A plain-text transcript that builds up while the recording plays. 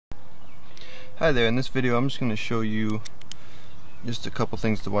Hi there, in this video I'm just going to show you just a couple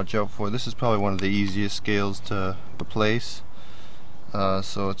things to watch out for. This is probably one of the easiest scales to replace,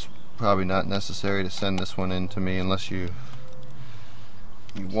 so it's probably not necessary to send this one in to me unless you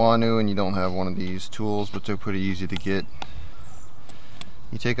want to and you don't have one of these tools, but they're pretty easy to get.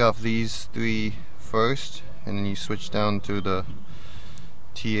 You take off these three first and then you switch down to the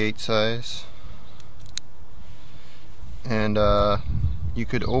T8 size, and you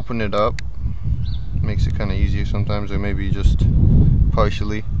could open it up. Makes it kind of easier sometimes, or maybe just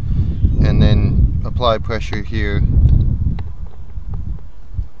partially, and then apply pressure here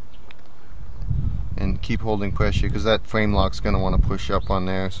and keep holding pressure because that frame lock's going to want to push up on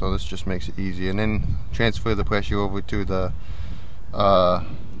there, so this just makes it easier. And then transfer the pressure over to the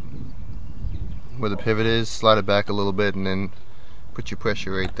where the pivot is, slide it back a little bit, and then put your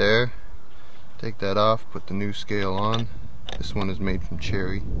pressure right there. Take that off, put the new scale on. This one is made from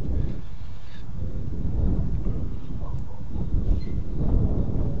cherry.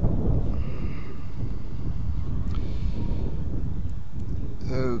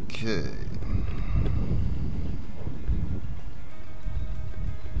 Okay.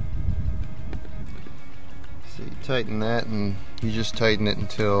 So you tighten that, and you just tighten it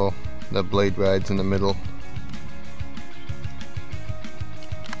until the blade rides in the middle.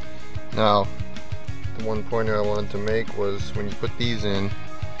 Now, the one pointer I wanted to make was when you put these in,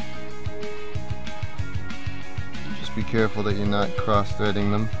 just be careful that you're not cross-threading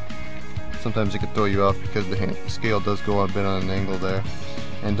them. Sometimes it could throw you off because the scale does go a bit on an angle there.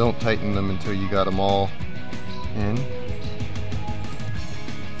 And don't tighten them until you got them all in.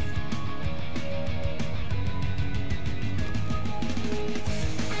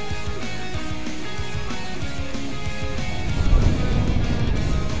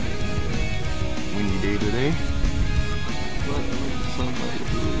 Windy day today. But I like the sunlight, it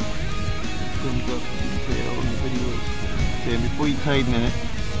really comes up in detail in the videos. Okay, before you tighten it,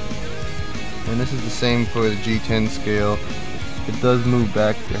 and this is the same for the G10 scale, it does move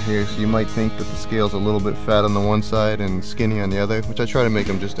back here, so you might think that the scale's a little bit fat on the one side and skinny on the other, which I try to make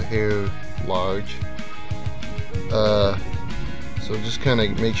them just a hair large. So just kind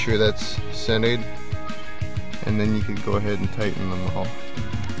of make sure that's centered, and then you could go ahead and tighten them all.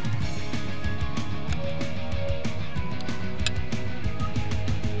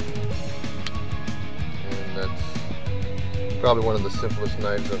 And that's probably one of the simplest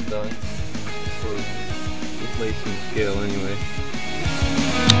knives I've done for replacing scale anyway.